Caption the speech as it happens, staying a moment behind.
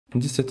In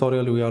this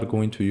tutorial we are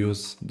going to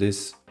use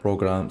this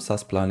program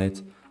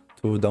SASPlanet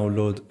to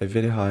download a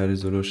very high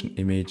resolution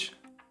image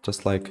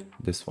just like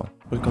this one.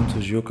 Welcome to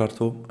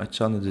GeoCarto, a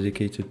channel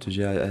dedicated to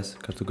GIS,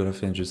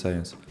 cartography and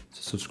geoscience.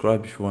 So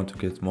subscribe if you want to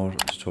get more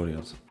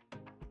tutorials.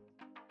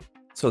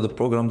 So the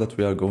program that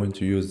we are going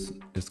to use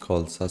is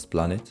called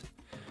SASPlanet.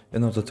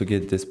 In order to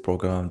get this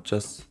program,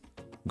 just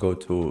go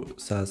to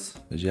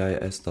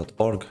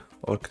sasgis.org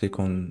or click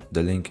on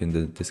the link in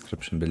the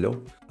description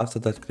below. After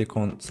that, click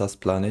on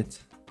SASPlanet.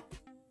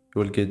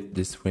 You will get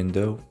this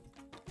window.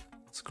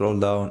 Scroll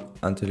down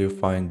until you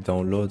find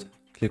download.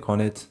 Click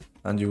on it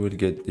and you will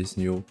get this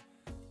new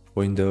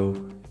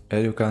window.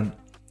 Here you can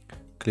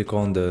click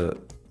on the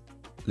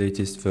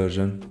latest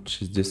version,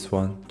 which is this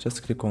one.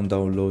 Just click on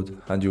download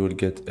and you will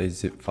get a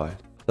zip file.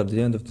 At the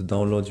end of the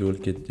download, you will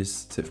get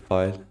this zip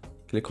file.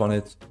 Click on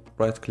it,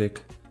 right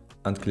click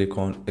and click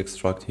on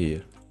extract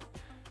here.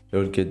 You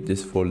will get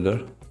this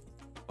folder,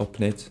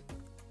 open it,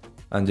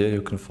 and there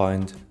you can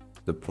find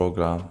the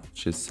program,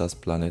 which is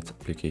SASPlanet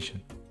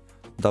application.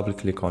 Double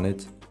click on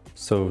it.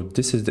 So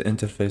this is the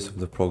interface of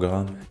the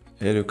program.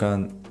 Here you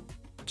can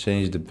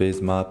change the base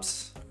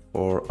maps.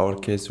 For our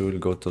case, we will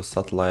go to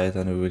satellite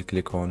and we will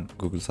click on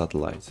Google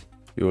Satellite.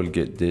 You will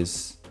get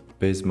this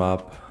base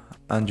map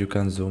and you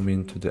can zoom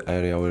into the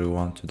area where you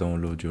want to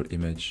download your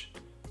image.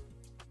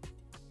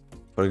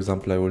 For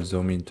example, I will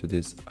zoom into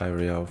this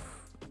area of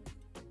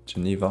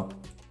Geneva.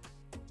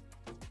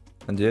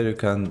 And here you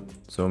can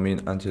zoom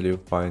in until you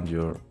find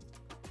your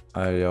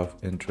area of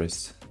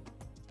interest.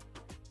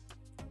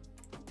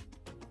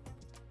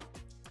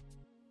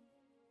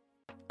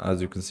 As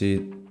you can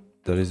see,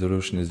 the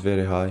resolution is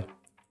very high.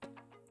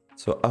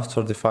 So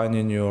after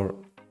defining your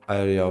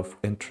area of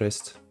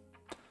interest,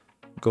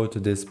 go to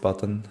this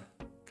button,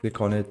 click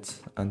on it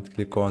and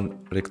click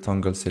on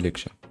rectangle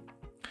selection.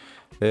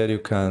 Here you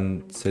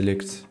can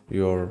select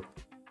your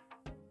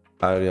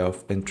area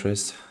of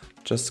interest.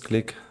 Just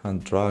click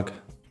and drag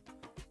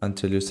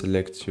until you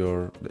select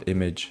the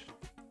image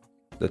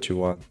that you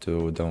want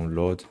to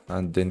download,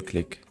 and then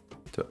click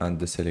to end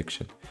the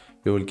selection.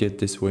 You will get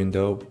this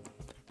window.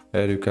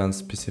 Here you can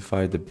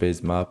specify the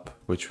base map,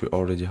 which we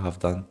already have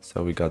done.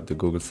 So we got the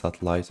Google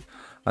Satellite,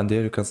 and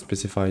there you can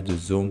specify the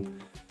zoom.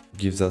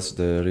 Gives us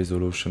the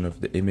resolution of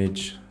the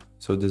image.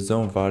 So the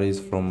zoom varies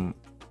from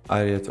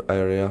area to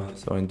area.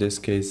 So in this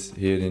case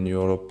here in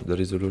Europe, the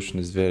resolution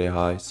is very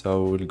high.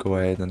 So we'll go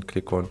ahead and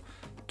click on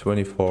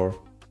 24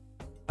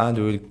 and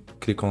we'll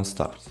click on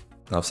start.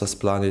 Now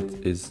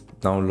SASPlanet is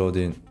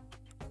downloading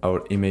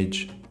our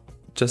image.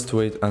 Just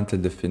wait until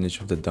the finish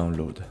of the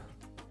download.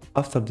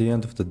 After the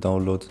end of the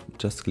download,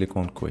 just click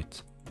on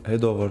quit.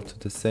 Head over to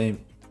the same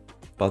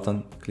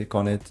button, click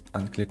on it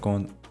and click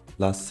on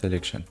last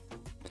selection.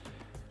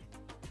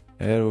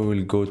 Here we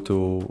will go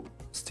to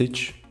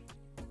stitch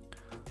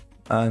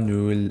and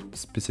we will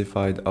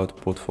specify the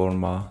output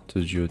format to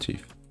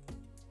GeoTIFF.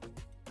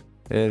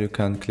 Here you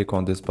can click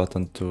on this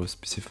button to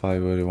specify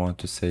where you want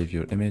to save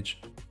your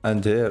image.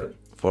 And here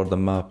for the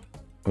map,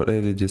 we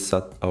already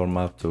set our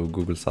map to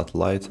Google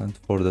Satellite, and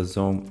for the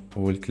zoom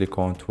we will click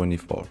on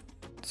 24.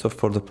 So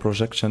for the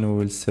projection,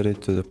 we will set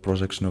it to the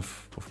projection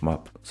of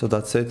map. So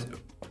that's it,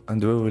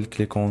 and we will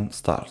click on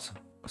start.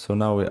 So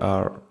now we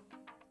are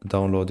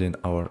downloading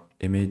our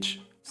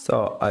image.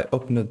 So I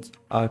opened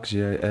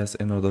ArcGIS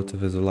in order to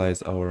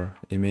visualize our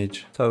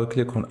image. So I will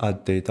click on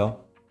add data,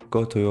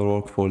 go to your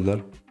work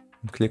folder,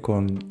 and click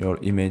on your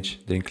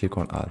image, then click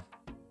on add.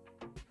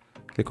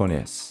 Click on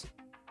yes.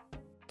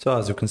 So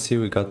as you can see,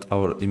 we got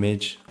our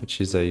image,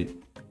 which is a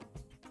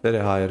very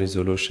high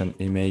resolution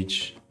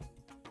image.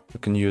 You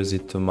can use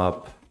it to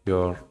map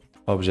your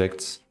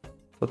objects.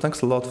 So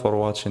thanks a lot for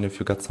watching.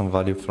 If you got some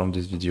value from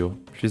this video,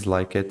 please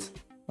like it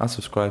and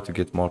subscribe to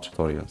get more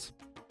tutorials.